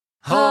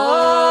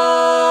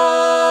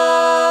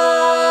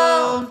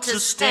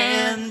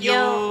stand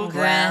your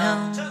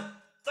ground. 2,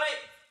 3,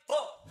 4.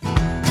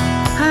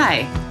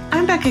 Hi,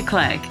 I'm Becca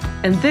Clegg,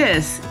 and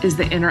this is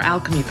the Inner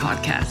Alchemy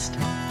Podcast.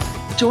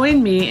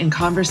 Join me in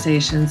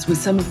conversations with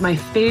some of my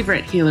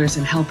favorite healers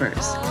and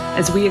helpers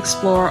as we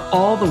explore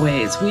all the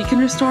ways we can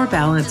restore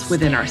balance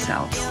within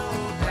ourselves.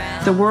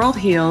 The world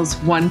heals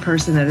one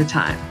person at a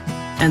time,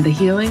 and the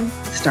healing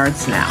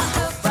starts now.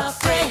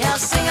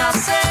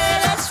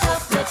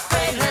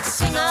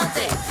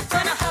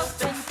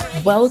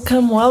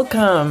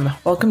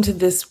 Welcome to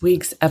this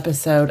week's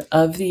episode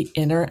of the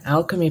Inner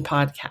Alchemy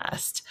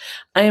Podcast.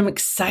 I am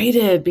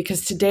excited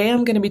because today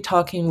I'm going to be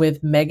talking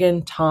with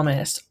Megan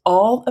Thomas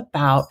all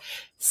about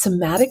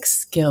somatic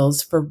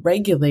skills for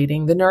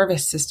regulating the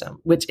nervous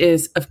system, which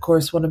is, of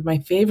course, one of my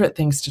favorite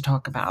things to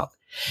talk about.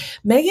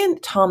 Megan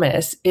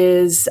Thomas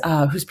is,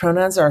 whose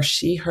pronouns are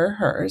she, her,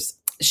 hers.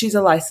 She's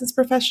a licensed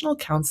professional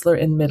counselor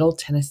in Middle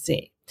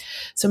Tennessee.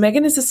 So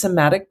Megan is a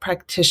somatic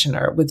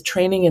practitioner with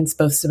training in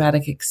both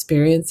somatic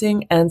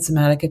experiencing and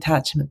somatic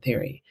attachment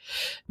theory.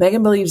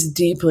 Megan believes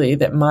deeply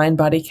that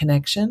mind-body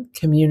connection,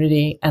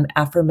 community, and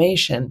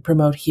affirmation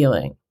promote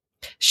healing.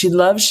 She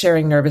loves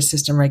sharing nervous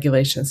system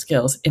regulation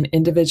skills in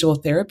individual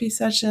therapy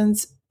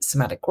sessions,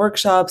 somatic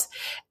workshops,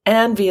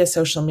 and via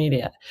social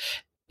media.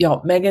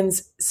 Y'all,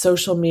 Megan's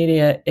social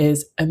media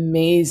is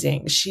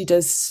amazing. She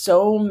does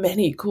so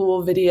many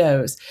cool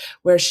videos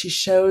where she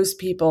shows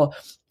people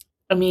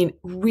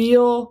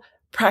real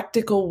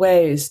practical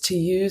ways to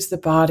use the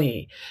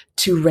body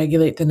to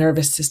regulate the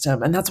nervous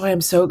system. And that's why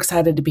I'm so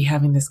excited to be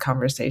having this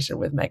conversation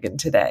with Megan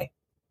today.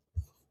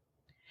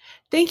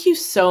 Thank you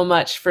so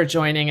much for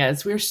joining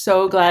us. We're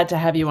so glad to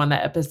have you on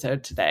the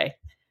episode today.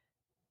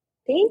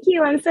 Thank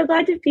you. I'm so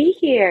glad to be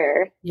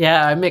here.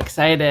 Yeah, I'm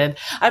excited.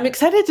 I'm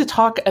excited to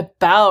talk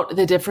about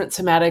the different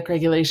somatic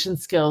regulation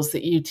skills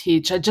that you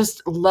teach. I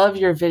just love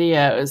your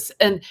videos.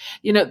 And,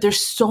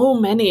 there's so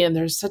many and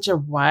there's such a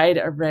wide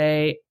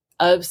array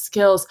of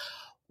skills.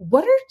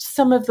 What are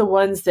some of the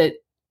ones that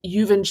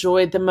you've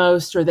enjoyed the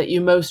most or that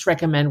you most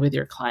recommend with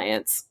your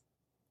clients?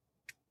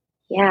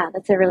 Yeah,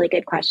 that's a really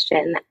good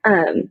question.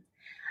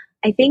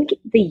 I think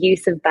the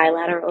use of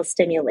bilateral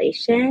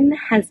stimulation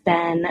has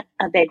been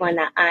a big one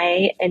that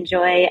I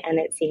enjoy, and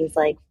it seems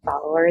like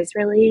followers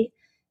really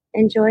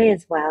enjoy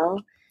as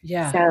well.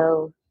 Yeah.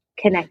 So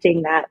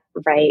connecting that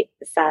right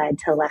side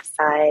to left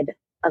side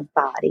of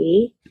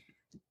body.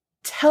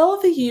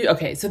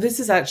 Okay, so this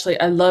is actually,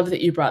 I love that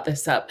you brought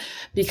this up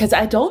because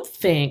I don't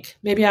think,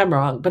 maybe I'm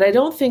wrong, but I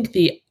don't think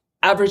the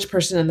average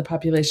person in the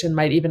population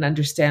might even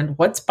understand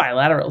what's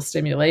bilateral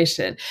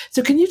stimulation.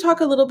 So can you talk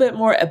a little bit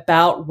more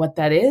about what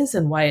that is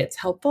and why it's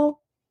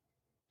helpful?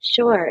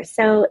 Sure.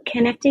 So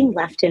connecting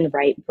left and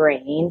right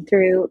brain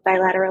through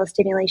bilateral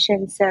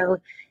stimulation. So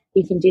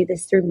you can do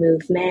this through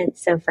movement.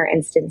 So for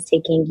instance,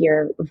 taking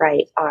your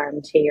right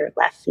arm to your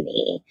left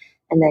knee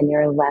and then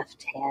your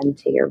left hand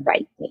to your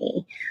right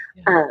knee.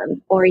 Yeah.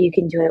 Or you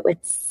can do it with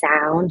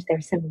sound.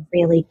 There's some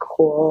really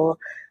cool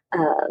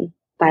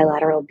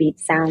bilateral beat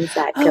sounds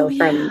that go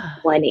from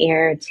one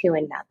ear to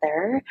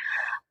another.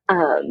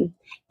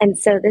 And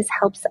so this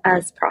helps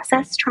us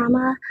process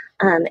trauma.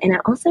 And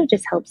it also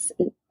just helps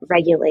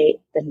regulate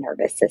the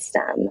nervous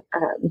system,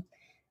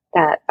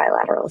 that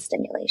bilateral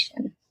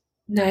stimulation.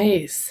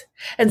 Nice.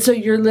 And so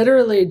you're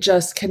literally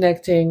just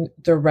connecting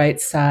the right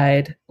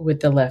side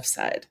with the left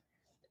side,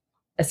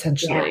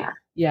 essentially.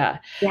 Yeah.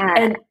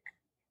 And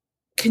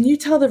can you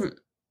tell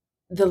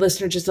the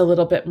listener just a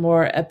little bit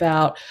more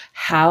about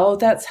how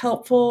that's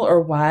helpful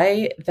or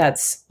why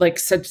that's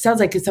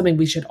sounds like it's something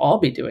we should all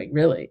be doing,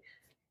 really.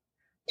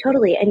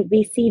 Totally. And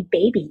we see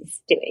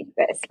babies doing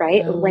this,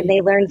 right? When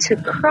they learn to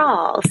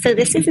crawl. So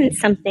this isn't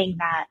something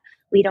that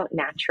we don't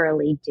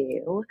naturally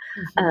do.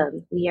 Mm-hmm.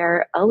 We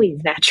are always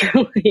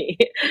naturally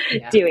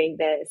doing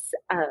this.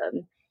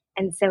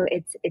 And so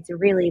it's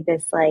really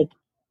this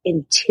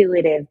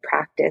intuitive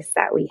practice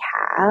that we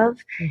have.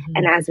 Mm-hmm.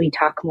 And as we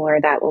talk more,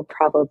 that will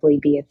probably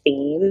be a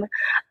theme.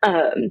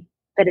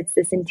 But it's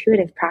this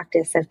intuitive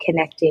practice of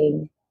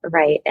connecting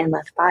right and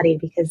left body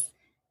because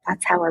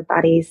that's how our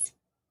bodies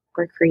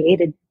were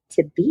created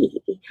to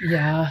be.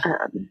 Yeah.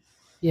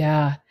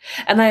 Yeah.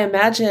 And I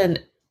imagine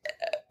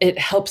it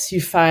helps you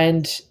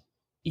find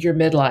your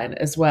midline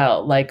as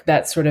well, like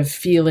that sort of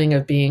feeling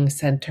of being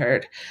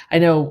centered. I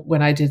know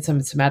when I did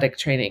some somatic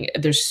training,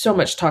 there's so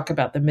much talk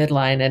about the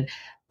midline. And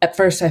at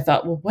first I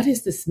thought, well, what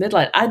is this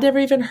midline? I'd never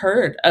even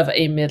heard of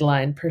a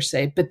midline per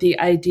se, but the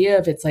idea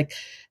of it's like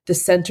the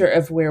center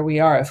of where we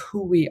are, of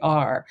who we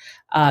are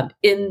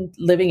in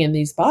living in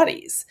these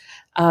bodies.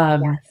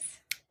 Yes.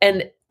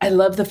 And I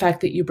love the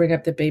fact that you bring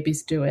up that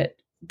babies do it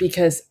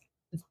because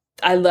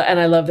I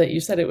love that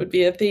you said it would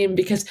be a theme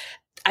because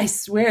I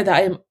swear that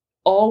I am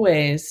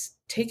always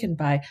taken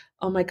by,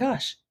 oh my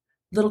gosh,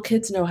 little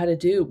kids know how to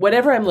do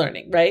whatever I'm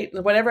learning, right?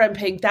 Whatever I'm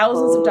paying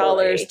thousands of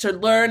dollars to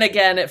learn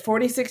again at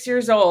 46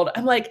 years old.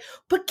 I'm like,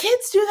 but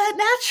kids do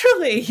that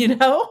naturally,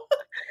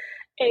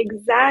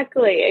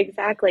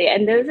 Exactly.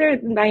 And those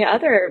are my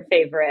other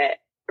favorite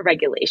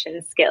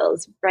regulation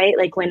skills, right?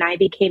 Like when I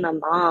became a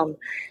mom,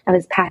 I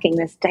was packing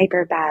this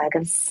diaper bag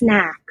of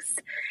snacks,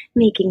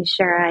 making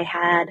sure I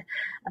had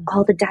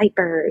all the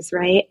diapers,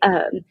 right?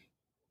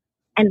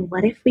 And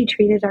what if we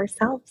treated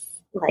ourselves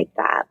like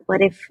that?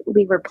 What if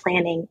we were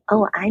planning,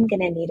 oh, I'm going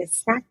to need a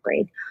snack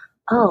break.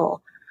 Oh,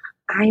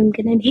 I'm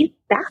going to need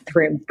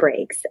bathroom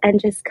breaks.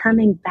 And just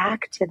coming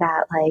back to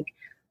that, like,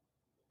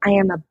 I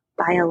am a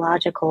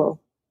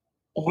biological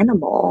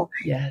animal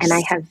and I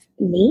Yes. have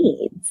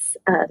needs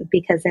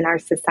because in our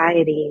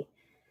society,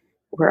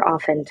 we're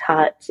often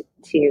taught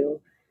to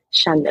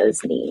shun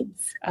those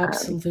needs.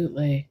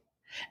 Absolutely.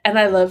 And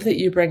I love that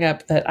you bring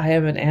up that I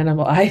am an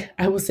animal. I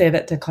will say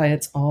that to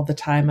clients all the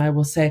time. I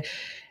will say,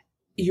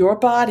 your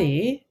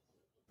body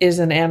is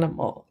an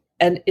animal,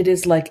 and it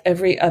is like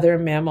every other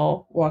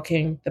mammal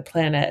walking the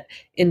planet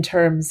in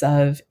terms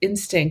of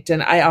instinct.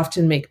 And I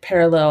often make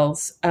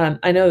parallels.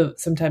 I know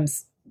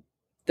sometimes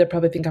they'll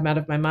probably think I'm out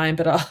of my mind,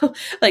 but I'll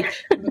like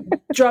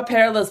draw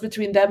parallels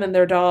between them and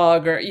their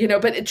dog, or,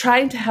 but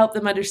trying to help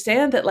them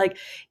understand that, like,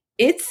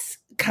 it's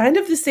kind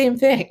of the same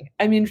thing.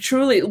 I mean,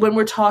 truly, when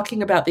we're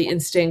talking about the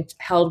instinct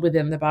held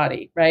within the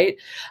body, right?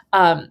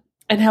 And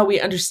how we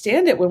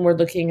understand it when we're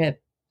looking at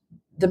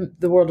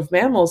the world of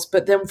mammals.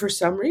 But then for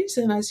some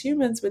reason, as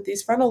humans with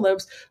these frontal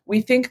lobes,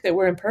 we think that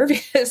we're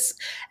impervious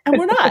and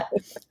we're not.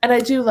 And I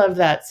do love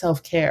that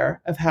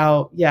self-care of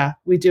how, yeah,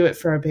 we do it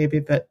for our baby,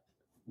 but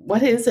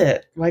what is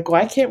it? Like,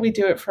 why can't we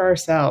do it for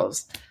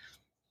ourselves?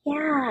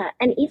 Yeah.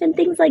 And even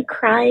things like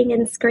crying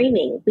and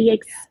screaming, we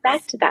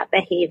expect that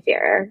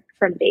behavior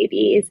from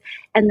babies.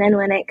 And then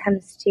when it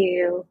comes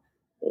to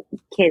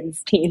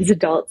kids, teens,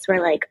 adults,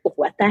 we're like,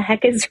 what the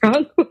heck is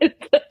wrong with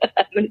them?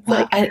 And it's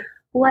Well, like,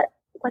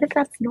 what if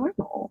that's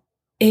normal?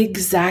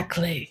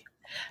 exactly.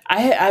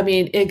 I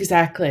mean,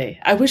 exactly.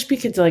 I wish we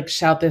could like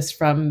shout this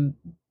from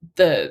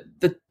the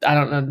I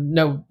don't know,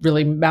 no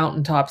really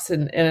mountaintops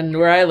in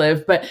where I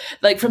live, but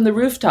like from the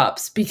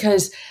rooftops,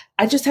 because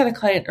I just had a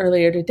client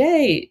earlier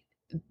today.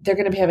 They're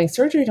going to be having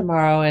surgery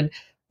tomorrow, and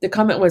the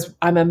comment was,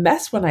 I'm a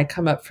mess when I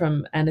come up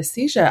from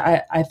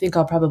anesthesia. I think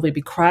I'll probably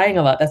be crying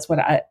a lot. That's what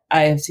I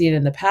have seen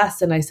in the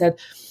past. And I said,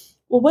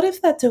 well, what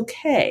if that's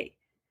okay?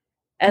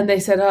 And they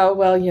said, oh,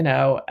 well,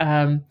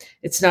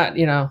 it's not,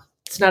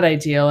 it's not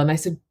ideal. And I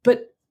said,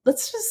 but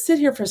let's just sit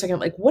here for a second.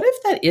 Like, what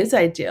if that is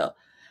ideal?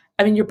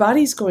 I mean, your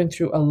body's going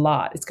through a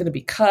lot. It's going to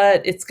be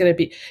cut. It's going to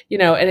be,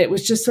 and it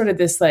was just sort of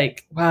this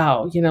like,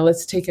 wow,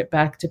 let's take it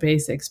back to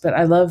basics. But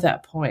I love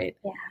that point.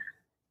 Yeah.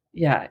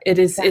 Yeah, it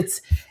is. Yeah.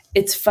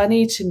 It's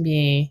funny to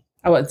me.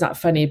 Oh, it's not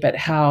funny, but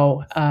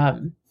how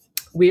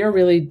we are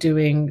really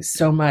doing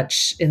so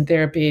much in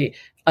therapy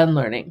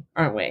unlearning,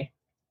 aren't we?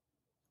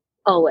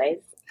 Always.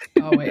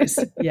 Always.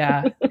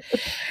 Yeah.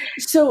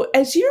 So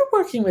as you're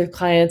working with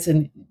clients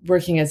and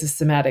working as a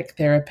somatic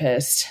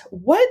therapist,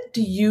 what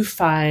do you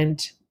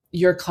find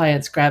your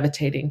clients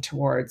gravitating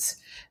towards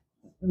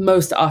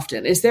most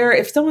often? Is there,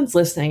 if someone's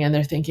listening and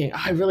they're thinking,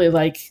 oh, I really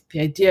like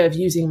the idea of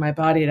using my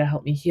body to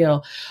help me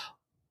heal,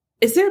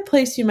 is there a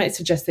place you might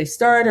suggest they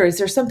start, or is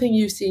there something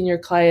you've seen your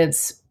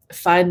clients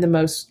find the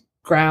most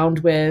ground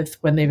with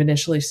when they've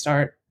initially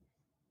start?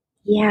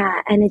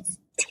 Yeah. And it's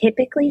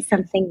typically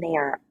something they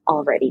are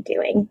already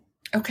doing.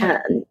 Okay.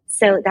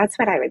 So that's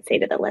what I would say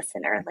to the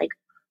listener. Like,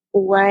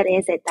 what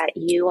is it that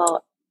you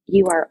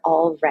are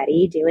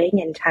already doing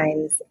in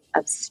times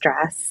of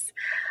stress?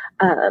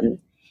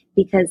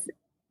 Because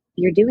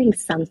you're doing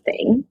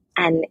something,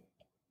 and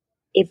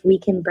if we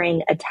can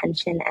bring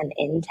attention and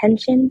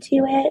intention to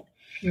it,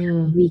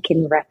 we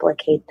can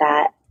replicate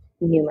that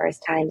numerous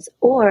times,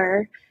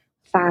 or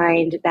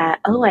find that,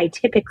 oh, I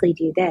typically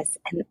do this,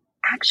 and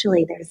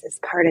actually there's this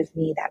part of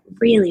me that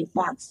really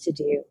wants to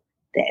do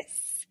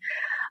this.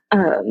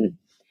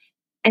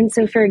 And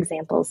so, for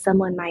example,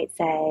 someone might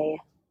say,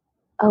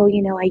 oh,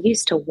 I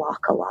used to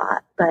walk a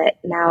lot, but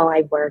now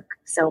I work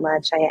so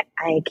much,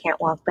 I can't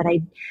walk. But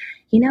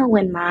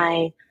when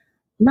my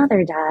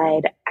mother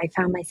died, I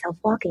found myself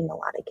walking a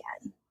lot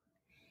again.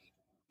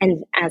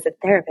 And as a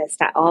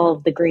therapist, all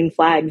of the green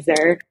flags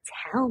are,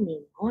 tell me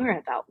more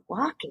about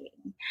walking.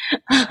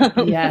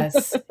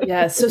 Yes.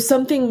 Yes. So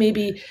something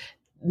maybe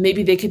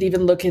they could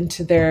even look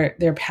into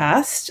their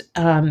past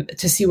to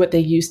see what they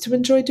used to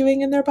enjoy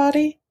doing in their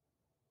body.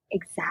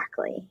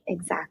 Exactly.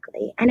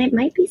 And it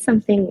might be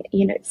something,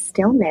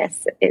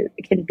 stillness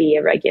can be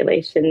a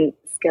regulation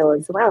skill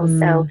as well.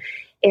 So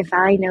if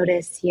I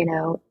notice,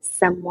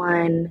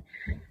 someone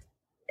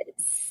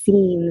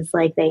seems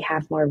like they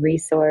have more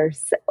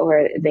resource,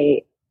 or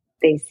they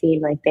seem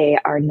like they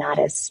are not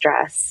as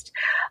stressed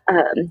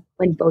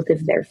when both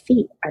of their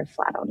feet are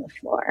flat on the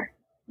floor.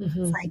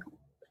 Mm-hmm. It's like,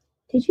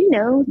 did you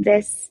know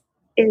this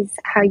is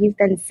how you've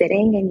been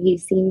sitting and you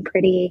seem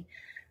pretty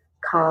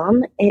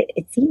calm?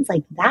 It seems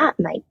like that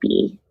might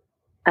be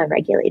a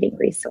regulating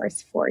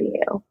resource for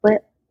you.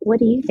 What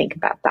do you think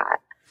about that?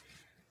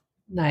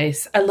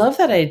 Nice. I love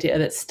that idea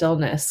that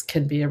stillness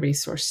can be a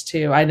resource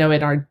too. I know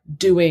in our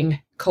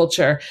doing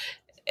culture,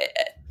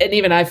 and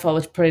even I fall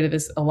prey to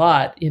this a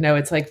lot,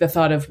 it's like the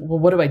thought of, well,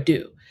 what do I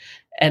do?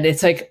 And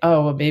it's like,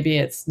 oh, well, maybe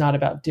it's not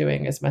about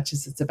doing as much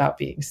as it's about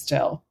being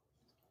still.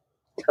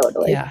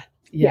 Totally. Yeah.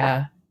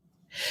 Yeah.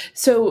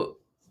 So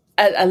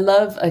I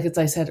love, like, as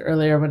I said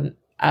earlier, when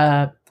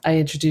I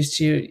introduced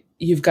you,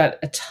 you've got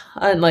a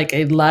ton, like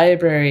a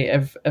library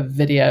of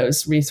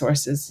videos,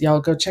 resources. Y'all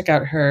go check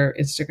out her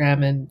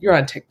Instagram, and you're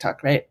on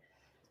TikTok, right?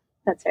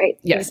 That's right.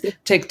 Yes,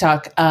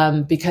 TikTok,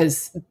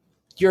 because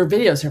your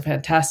videos are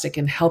fantastic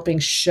in helping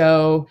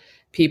show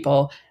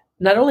people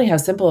not only how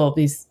simple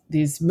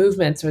these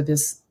movements or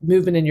this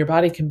movement in your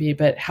body can be,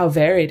 but how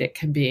varied it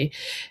can be.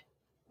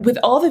 With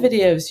all the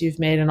videos you've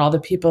made and all the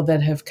people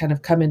that have kind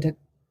of come into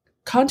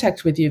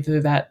contact with you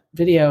through that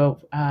video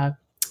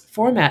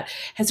format,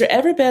 has there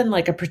ever been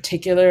like a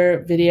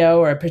particular video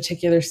or a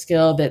particular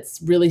skill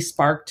that's really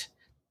sparked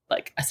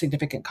like a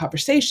significant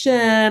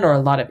conversation or a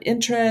lot of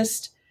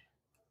interest?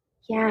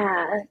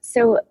 Yeah.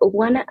 So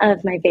one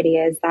of my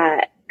videos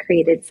that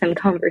created some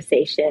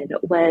conversation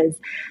was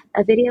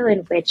a video in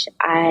which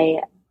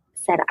I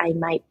said I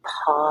might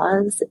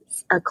pause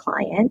a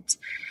client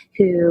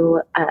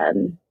who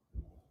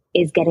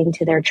is getting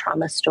to their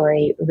trauma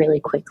story really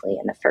quickly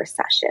in the first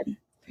session.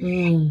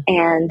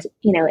 And,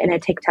 in a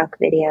TikTok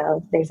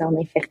video, there's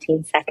only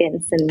 15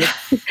 seconds and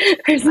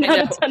there's not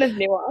a ton of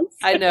nuance.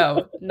 I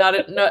know.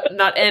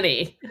 Not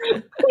any.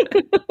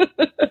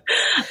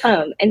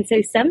 And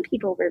so some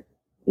people were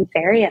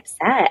very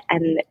upset.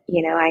 And,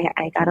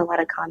 I got a lot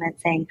of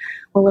comments saying,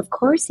 well, of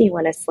course you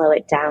want to slow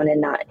it down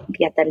and not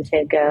get them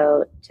to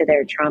go to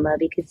their trauma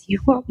because you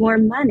want more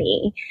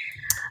money.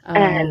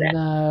 Oh,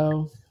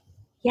 no.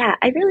 Yeah,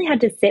 I really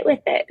had to sit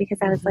with it because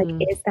I was like,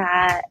 is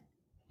that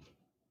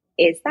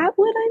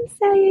what I'm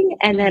saying?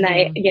 And then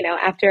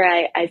after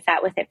I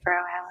sat with it for a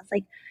while, I was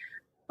like,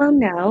 well,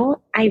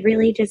 no, I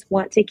really just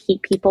want to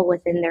keep people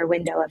within their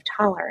window of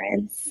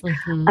tolerance.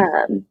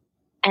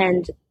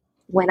 And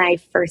when I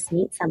first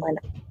meet someone,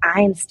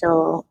 I'm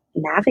still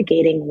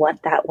navigating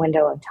what that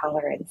window of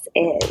tolerance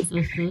is.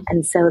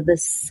 And so the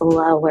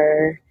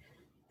slower,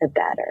 the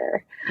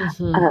better.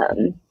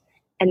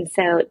 And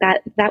so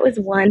that was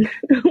one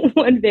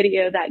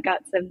video that got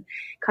some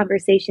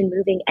conversation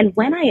moving. And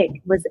when I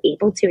was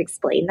able to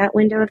explain that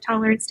window of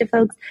tolerance to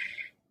folks,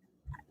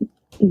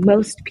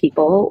 most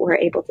people were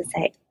able to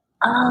say,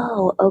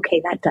 oh,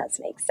 okay, that does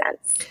make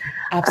sense.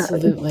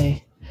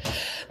 Absolutely.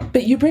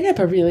 But you bring up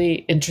a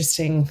really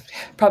interesting,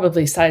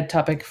 probably side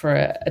topic for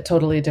a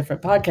totally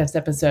different podcast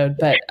episode,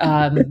 but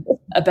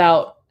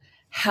about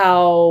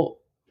how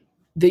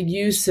the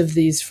use of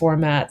these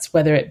formats,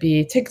 whether it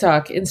be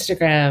TikTok,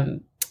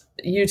 Instagram,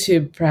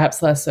 YouTube,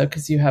 perhaps less so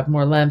because you have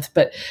more length,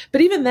 but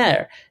even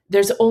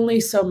there's only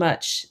so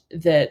much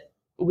that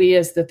we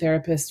as the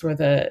therapist or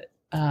the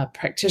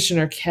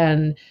practitioner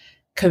can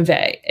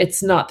convey.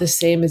 It's not the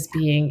same as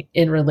being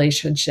in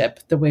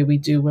relationship the way we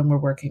do when we're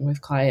working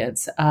with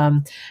clients,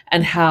 and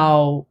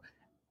how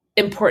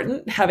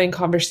important having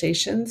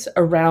conversations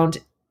around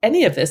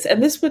any of this.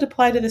 And this would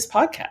apply to this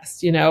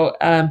podcast.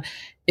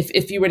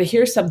 If you were to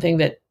hear something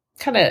that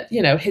kind of,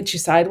 hit you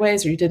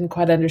sideways or you didn't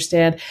quite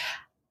understand,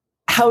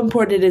 how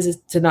important it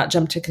is to not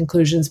jump to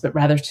conclusions, but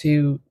rather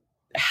to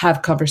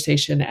have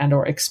conversation and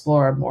or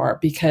explore more,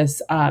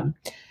 because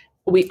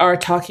we are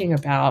talking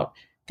about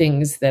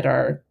things that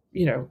are,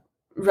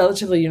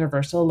 relatively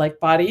universal, like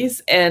bodies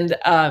and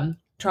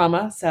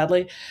trauma,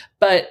 sadly.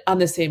 But on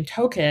the same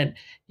token,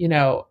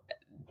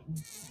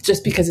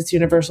 just because it's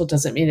universal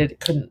doesn't mean it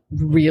couldn't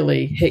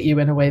really hit you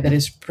in a way that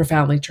is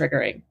profoundly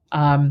triggering.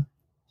 And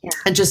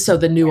just so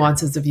the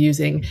nuances of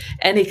using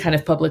any kind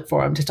of public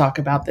forum to talk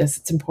about this,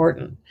 it's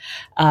important.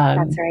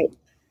 That's right.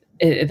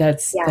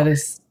 That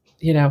is,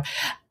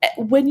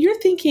 when you're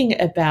thinking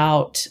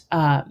about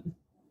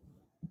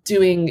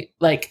doing,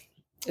 like,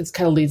 it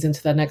kind of leads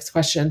into the next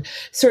question,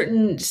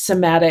 certain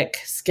somatic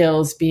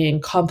skills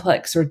being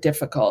complex or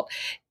difficult.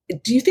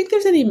 Do you think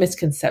there's any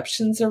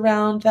misconceptions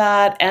around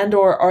that? And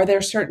or are there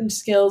certain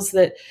skills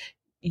that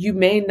you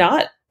may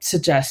not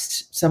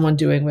suggest someone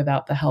doing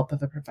without the help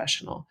of a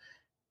professional?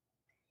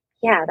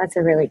 Yeah, that's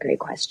a really great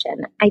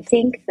question. I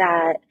think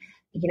that,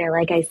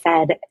 like I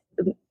said,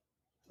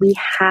 we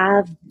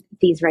have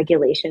these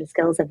regulation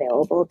skills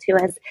available to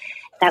us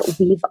that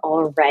we've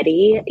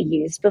already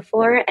used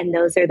before. And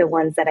those are the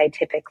ones that I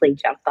typically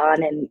jump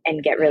on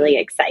and get really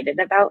excited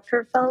about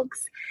for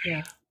folks.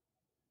 Yeah.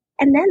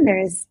 And then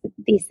there's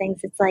these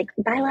things, it's like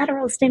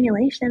bilateral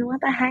stimulation.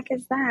 What the heck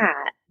is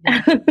that?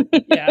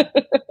 Yeah.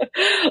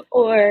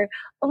 Or,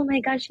 oh my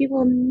gosh, you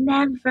will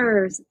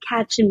never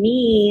catch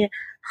me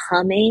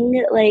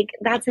humming. Like,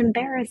 that's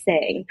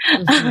embarrassing.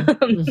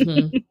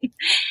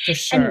 For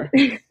sure.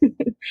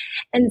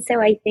 And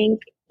so I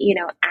think,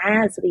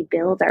 as we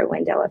build our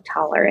window of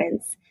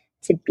tolerance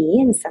to be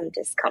in some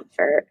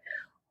discomfort,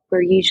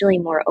 we're usually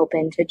more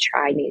open to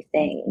try new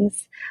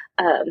things.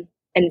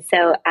 And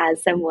so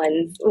as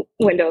someone's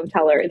window of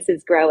tolerance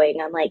is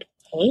growing, I'm like,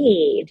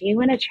 hey, do you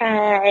want to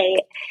try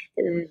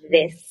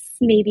this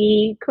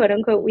maybe quote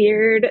unquote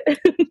weird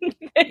thing?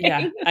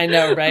 Yeah, I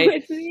know, right?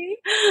 With me?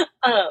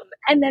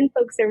 And then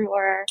folks are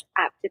more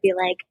apt to be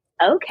like,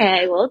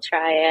 okay, we'll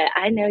try it.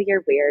 I know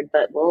you're weird,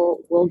 but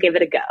we'll give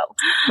it a go.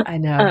 I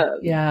know. Um,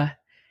 Yeah.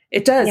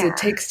 It does. It yeah.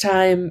 takes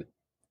time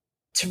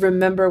to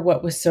remember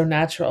what was so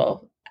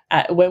natural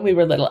when we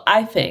were little,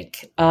 I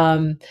think.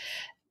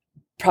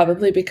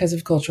 Probably because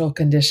of cultural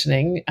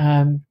conditioning.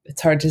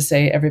 It's hard to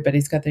say,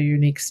 everybody's got their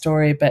unique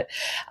story, but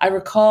I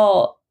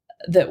recall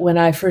that when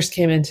I first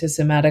came into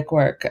somatic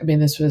work, I mean,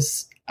 this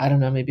was, I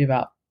don't know, maybe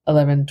about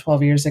 11,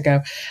 12 years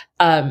ago.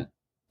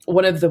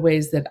 One of the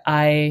ways that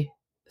I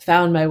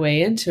found my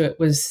way into it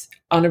was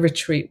on a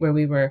retreat where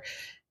we were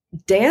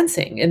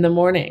dancing in the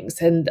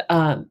mornings. And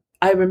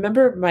I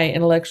remember my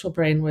intellectual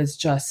brain was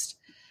just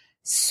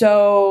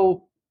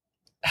so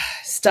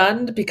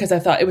stunned because I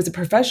thought it was a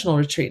professional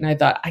retreat, and I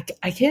thought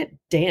I can't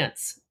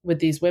dance with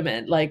these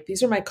women. Like,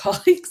 these are my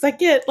colleagues. I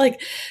can't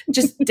like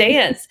just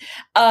dance.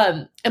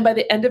 And by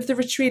the end of the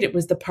retreat, it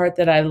was the part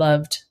that I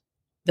loved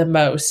the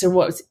most. And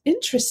what was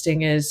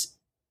interesting is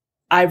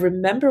I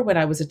remember when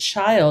I was a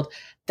child,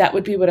 that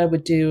would be what I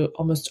would do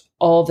almost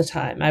all the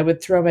time. I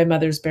would throw my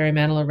mother's Barry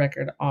Manilow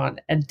record on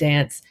and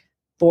dance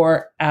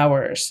for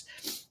hours.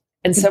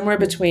 And somewhere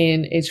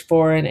between age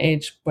 4 and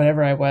age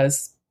whatever I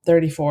was,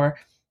 34,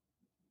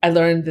 I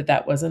learned that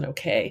that wasn't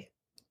okay,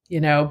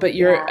 but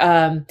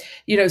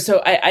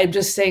so I'm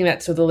just saying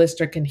that so the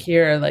listener can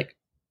hear, like,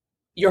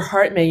 your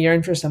heart may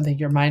yearn for something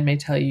your mind may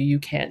tell you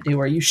can't do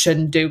or you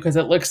shouldn't do because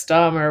it looks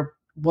dumb or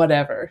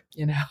whatever.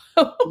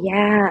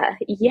 Yeah,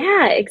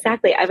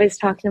 exactly. I was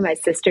talking to my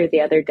sister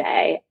the other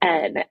day,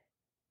 and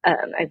I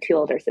have two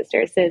older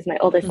sisters. So is my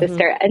oldest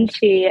sister, and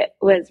she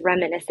was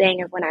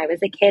reminiscing of when I was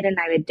a kid and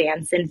I would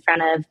dance in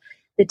front of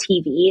the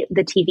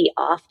TV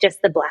off,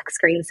 just the black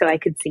screen, so I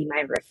could see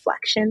my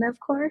reflection, of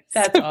course.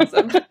 That's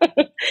awesome.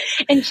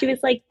 And she was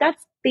like,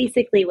 that's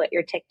basically what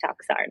your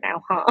TikToks are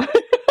now, huh?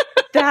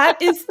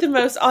 That is the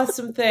most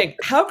awesome thing.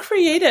 How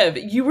creative.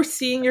 You were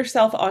seeing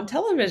yourself on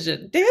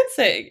television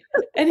dancing,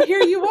 and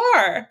here you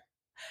are.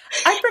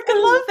 I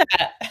freaking love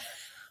that.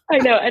 I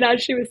know. And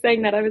as she was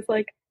saying that, I was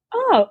like,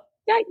 oh,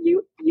 yeah,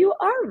 you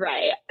are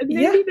right.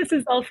 Maybe this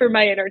is all for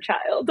my inner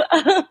child.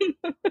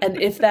 And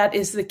if that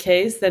is the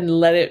case, then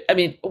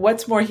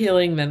what's more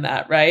healing than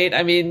that, right?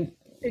 I mean,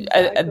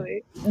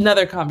 exactly.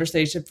 Another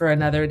conversation for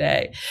another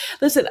day.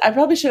 Listen, I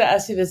probably should have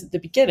asked you this at the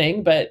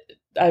beginning, but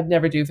I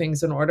never do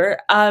things in order.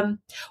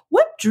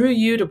 What drew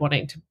you to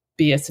wanting to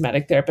be a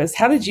somatic therapist?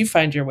 How did you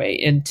find your way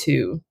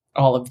into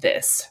all of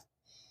this?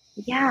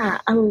 Yeah,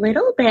 a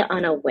little bit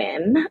on a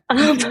whim.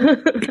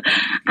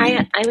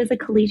 I was a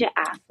collegiate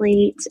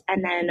athlete,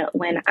 and then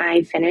when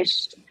I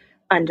finished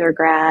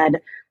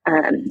undergrad,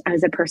 I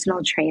was a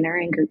personal trainer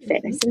and group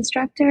fitness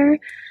instructor.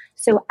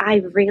 So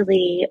I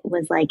really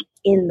was like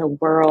in the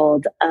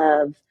world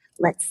of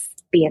let's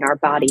be in our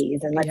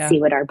bodies and let's see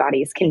what our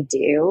bodies can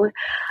do.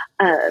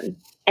 And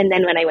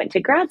then when I went to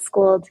grad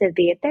school to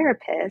be a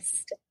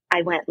therapist,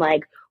 I went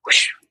like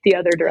whoosh, the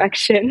other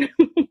direction.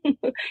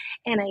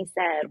 And I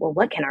said, well,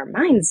 what can our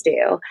minds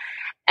do?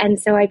 And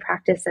so I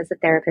practiced as a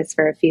therapist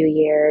for a few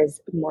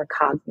years, more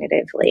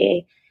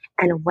cognitively.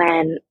 And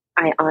when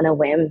I, on a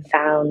whim,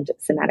 found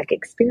somatic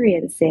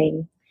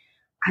experiencing,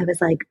 I was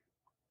like,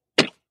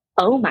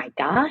 oh my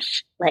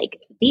gosh, like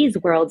these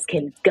worlds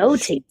can go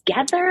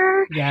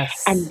together.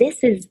 Yes. And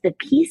this is the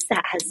piece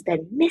that has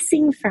been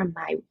missing from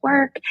my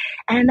work.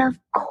 And of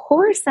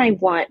course, I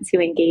want to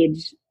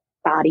engage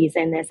bodies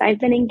in this. I've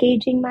been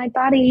engaging my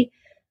body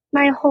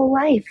my whole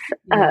life.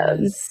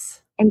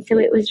 Yes. And so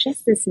it was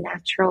just this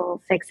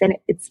natural fix. And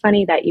it's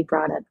funny that you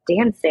brought up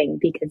dancing,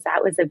 because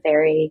that was a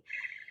very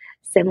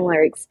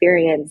similar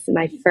experience.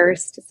 My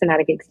first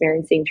somatic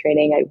experiencing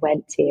training I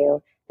went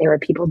to, there were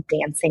people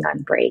dancing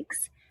on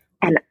breaks.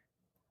 And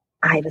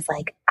I was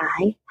like,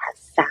 I have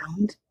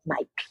found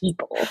my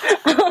people.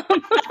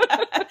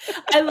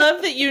 I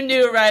love that you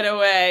knew right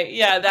away.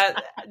 Yeah,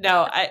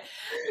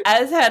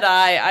 as had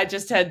I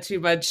just had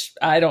too much,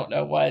 I don't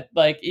know what,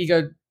 like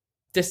ego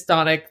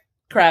dystonic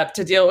crap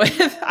to deal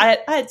with. I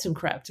had some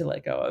crap to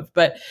let go of,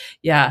 but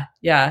yeah.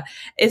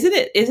 Isn't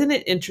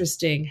it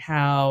interesting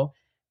how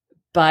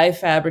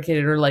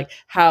bifabricated, or like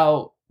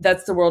how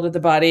that's the world of the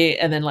body,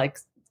 and then like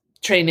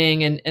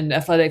training and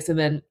athletics, and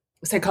then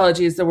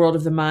psychology is the world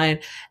of the mind.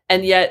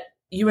 And yet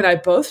you and I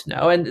both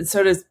know, and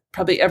so does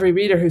probably every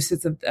reader who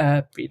sits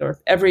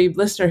every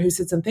listener who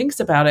sits and thinks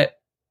about it,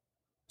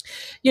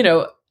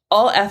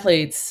 all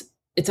athletes,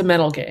 it's a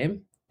mental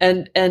game.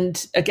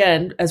 And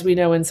again, as we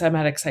know in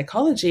somatic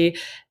psychology,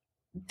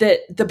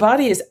 that the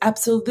body is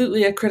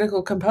absolutely a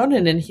critical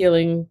component in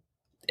healing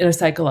in a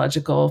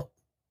psychological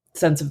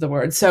sense of the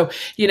word. So,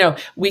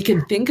 we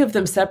can think of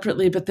them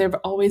separately, but they've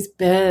always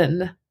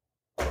been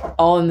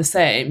all in the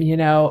same,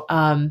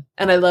 and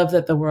I love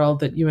that the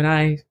world that you and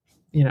I,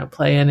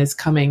 play in is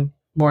coming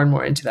more and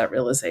more into that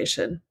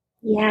realization.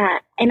 Yeah.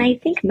 And I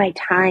think my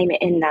time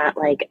in that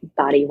like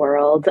body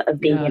world of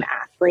being an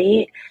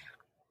athlete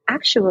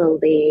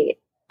actually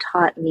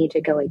taught me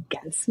to go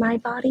against my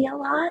body a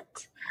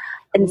lot.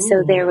 And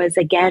so there was,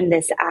 again,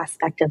 this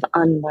aspect of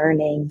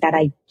unlearning that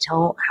I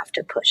don't have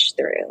to push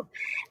through,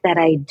 that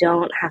I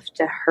don't have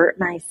to hurt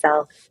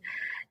myself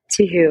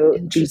to be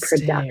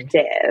Interesting.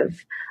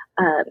 productive.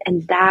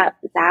 And that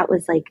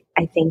was like,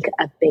 I think,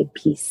 a big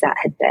piece that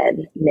had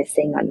been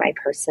missing on my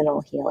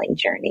personal healing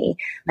journey.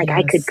 Like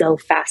I could Yes. go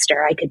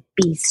faster, I could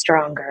be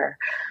stronger.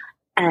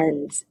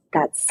 And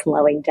that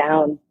slowing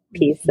down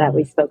piece that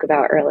we spoke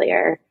about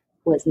earlier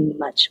was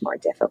much more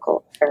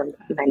difficult for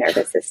my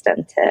nervous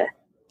system to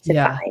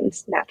find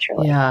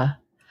naturally. Yeah.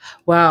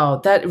 Wow.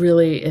 That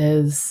really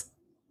is,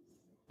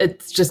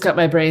 it's just got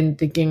my brain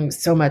thinking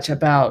so much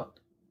about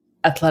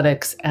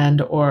athletics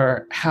and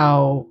or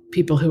how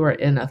people who are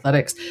in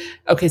athletics.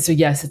 Okay, so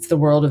yes, it's the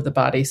world of the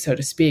body, so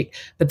to speak,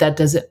 but that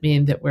doesn't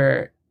mean that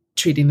we're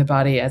treating the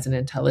body as an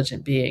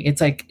intelligent being. It's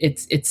like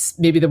it's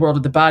maybe the world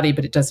of the body,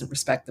 but it doesn't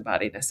respect the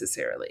body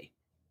necessarily.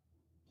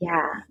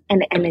 Yeah.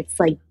 And it's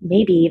like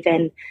maybe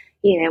even,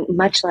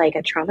 much like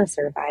a trauma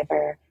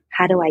survivor,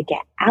 how do I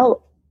get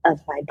out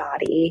of my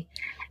body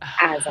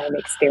as I'm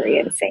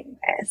experiencing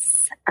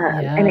this?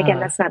 And again,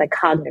 that's not a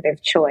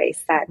cognitive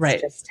choice.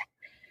 That's just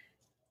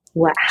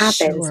what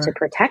happens to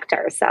protect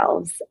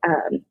ourselves.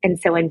 And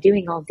so I'm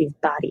doing all these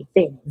body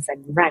things.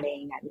 I'm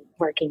running, I'm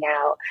working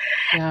out,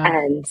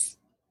 and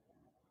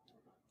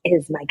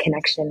is my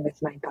connection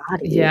with my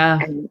body.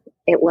 And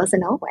it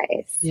wasn't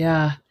always.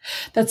 Yeah,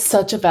 that's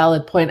such a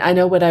valid point. I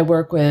know when I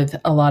work with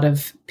a lot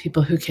of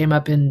people who came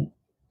up in,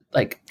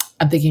 like,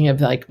 I'm thinking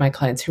of like my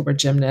clients who were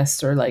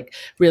gymnasts or like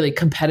really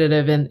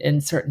competitive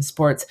in certain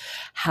sports,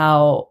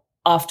 how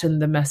often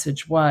the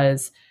message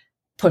was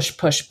push,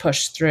 push,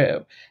 push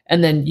through.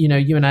 And then,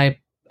 you and I,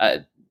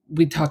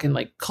 we talking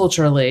like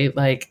culturally,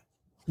 like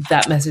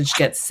that message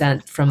gets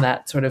sent from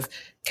that sort of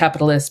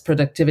capitalist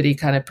productivity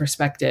kind of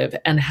perspective,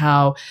 and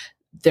how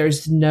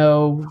there's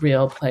no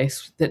real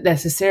place that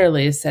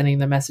necessarily is sending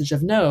the message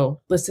of no,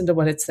 listen to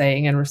what it's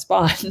saying and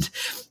respond.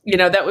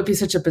 That would be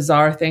such a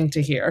bizarre thing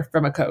to hear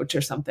from a coach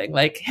or something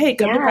like, hey,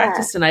 come to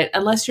practice tonight,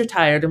 unless you're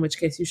tired, in which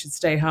case you should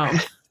stay home.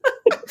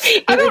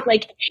 It was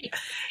like,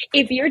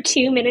 if you're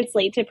 2 minutes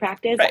late to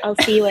practice, I'll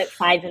see you at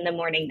 5 a.m.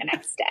 the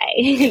next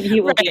day.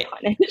 You will be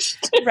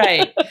punished.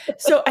 Right.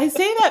 So I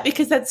say that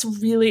because that's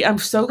really, I'm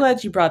so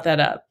glad you brought that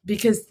up,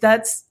 because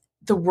that's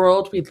the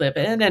world we live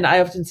in. And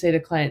I often say to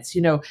clients,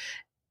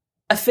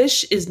 a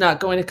fish is not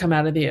going to come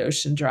out of the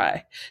ocean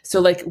dry. So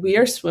like we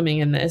are swimming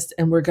in this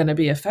and we're going to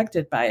be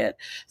affected by it.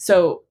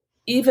 So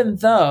even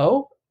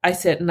though I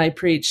sit and I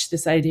preach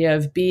this idea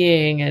of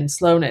being and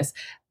slowness,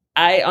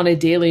 I, on a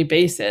daily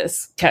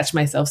basis, catch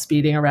myself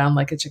speeding around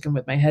like a chicken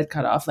with my head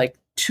cut off, like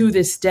to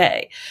this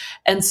day.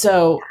 And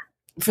so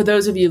for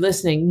those of you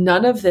listening,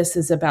 none of this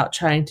is about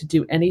trying to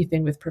do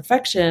anything with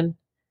perfection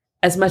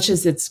as much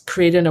as it's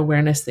create an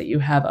awareness that you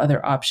have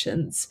other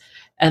options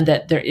and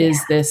that there is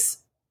this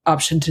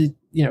option to,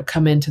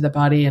 come into the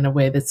body in a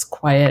way that's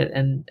quiet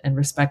and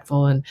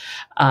respectful. And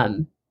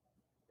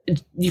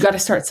you got to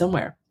start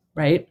somewhere,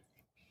 right?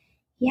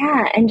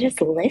 Yeah, and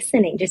just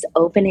listening, just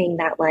opening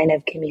that line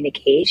of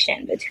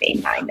communication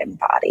between mind and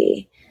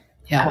body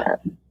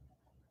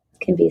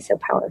can be so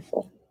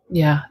powerful.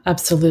 Yeah,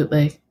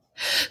 absolutely.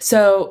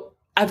 So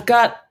I've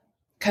got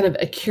kind of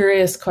a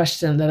curious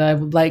question that I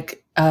would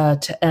like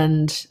to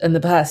end. In the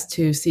past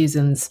 2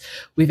 seasons,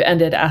 we've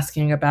ended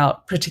asking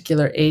about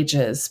particular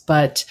ages,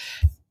 but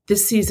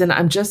this season,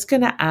 I'm just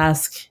going to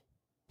ask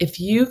if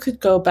you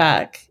could go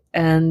back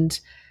and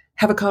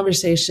have a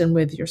conversation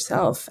with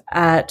yourself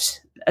at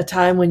a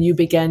time when you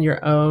began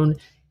your own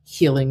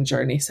healing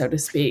journey, so to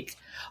speak.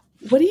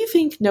 What do you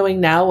think,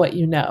 knowing now what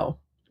you know,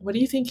 what do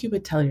you think you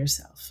would tell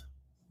yourself?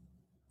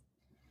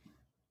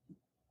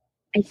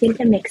 I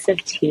think a mix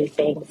of 2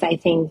 things. I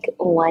think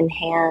on one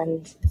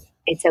hand,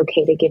 it's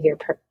okay to give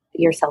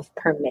yourself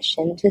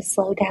permission to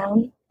slow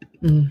down.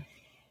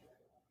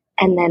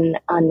 And then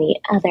on the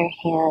other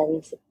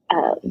hand,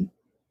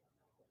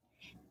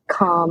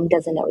 calm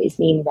doesn't always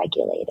mean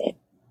regulated.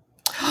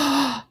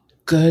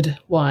 Good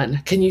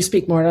one. Can you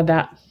speak more on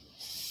that?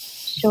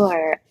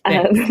 Sure.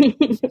 I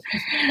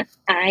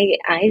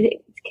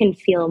can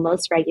feel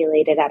most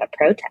regulated at a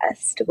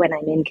protest when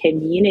I'm in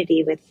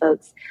community with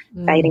folks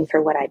fighting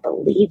for what I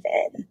believe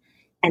in.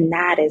 And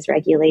that is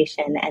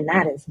regulation, and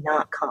that is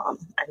not calm.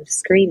 I'm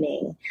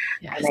screaming.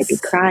 Yes. I might be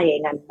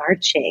crying. I'm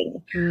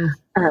marching.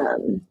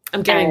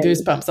 I'm getting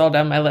goosebumps all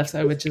down my left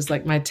side, which is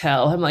like my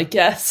tell. I'm like,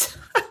 yes.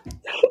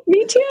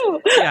 Me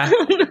too. Yeah.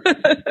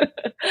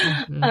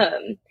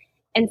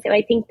 And so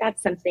I think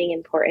that's something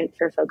important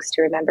for folks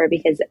to remember,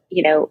 because,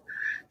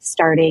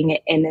 starting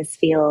in this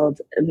field,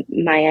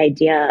 my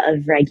idea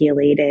of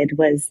regulated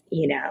was,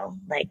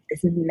 like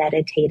this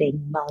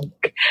meditating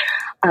monk.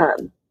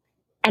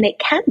 And it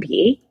can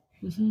be,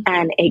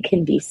 and it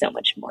can be so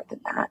much more than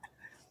that.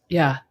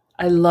 Yeah,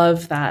 I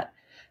love that.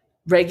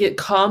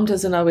 Calm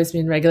doesn't always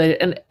mean regulated.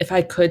 And if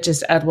I could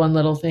just add one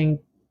little thing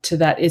to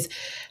that, is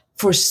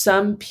for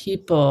some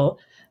people,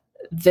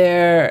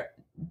 their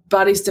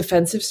body's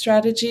defensive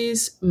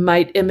strategies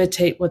might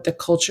imitate what the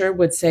culture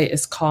would say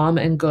is calm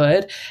and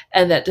good.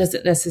 And that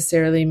doesn't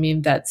necessarily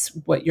mean that's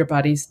what your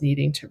body's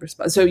needing to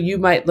respond. So you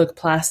might look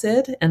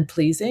placid and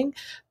pleasing,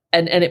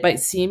 and it might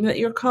seem that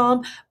you're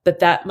calm, but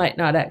that might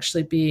not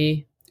actually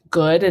be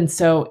good. And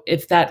so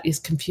if that is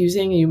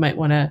confusing, you might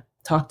want to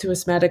talk to a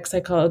somatic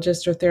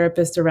psychologist or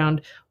therapist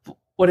around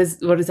what does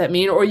that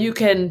mean? Or you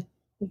can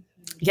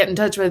get in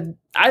touch with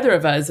either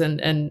of us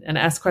and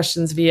ask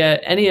questions via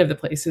any of the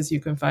places you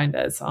can find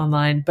us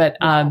online. But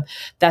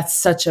that's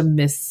such a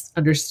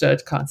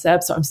misunderstood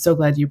concept. So I'm so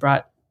glad you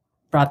brought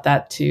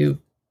that to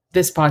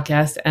this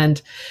podcast.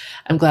 And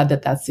I'm glad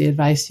that that's the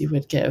advice you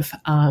would give.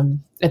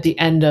 At the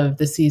end of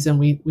the season,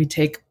 we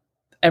take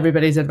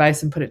everybody's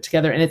advice and put it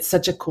together. And it's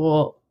such a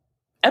cool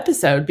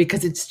episode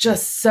because it's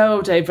just so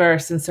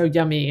diverse and so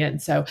yummy.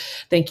 And so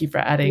thank you for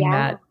adding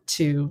that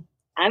to.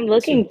 I'm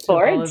looking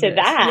forward to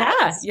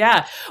that.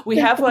 Yeah. We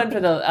have one for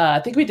I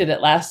think we did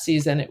it last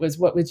season. It was,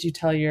 what would you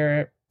tell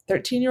your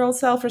 13-year-old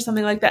self or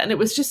something like that? And it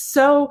was just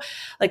so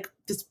like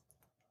this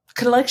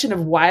collection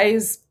of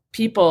wise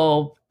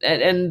people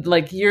and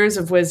like years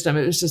of wisdom.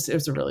 It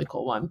was a really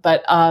cool one.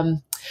 But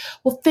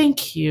well,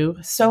 thank you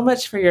so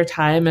much for your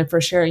time and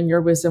for sharing your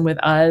wisdom with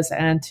us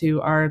and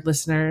to our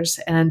listeners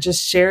and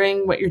just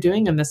sharing what you're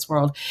doing in this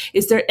world.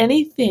 Is there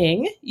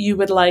anything you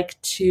would like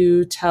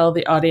to tell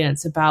the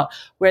audience about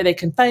where they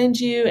can find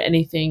you,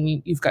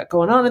 anything you've got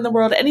going on in the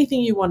world,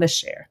 anything you want to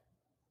share?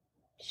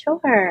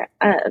 Sure.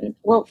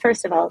 Well,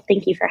 first of all,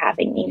 thank you for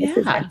having me.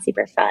 This has been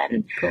super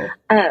fun. Cool.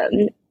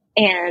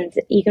 And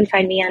you can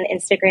find me on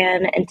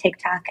Instagram and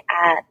TikTok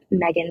at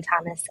Megan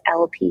Thomas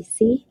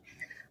LPC.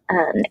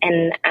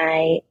 And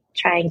I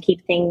try and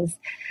keep things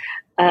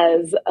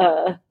as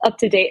up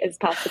to date as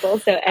possible.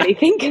 So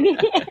anything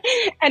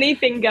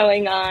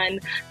going on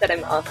that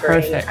I'm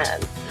offering,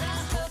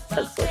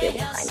 folks will be able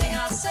to find me.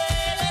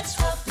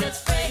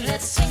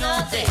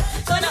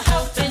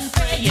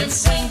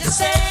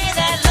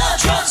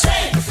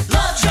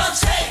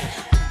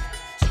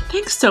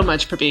 Thanks so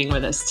much for being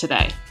with us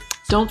today.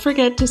 Don't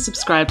forget to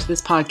subscribe to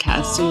this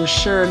podcast so you're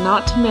sure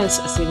not to miss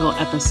a single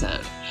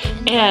episode.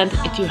 And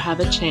if you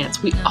have a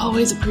chance, we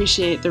always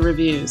appreciate the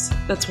reviews.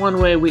 That's one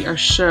way we are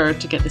sure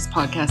to get this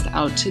podcast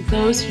out to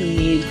those who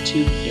need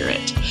to hear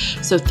it.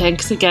 So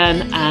thanks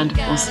again, and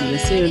we'll see you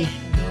soon.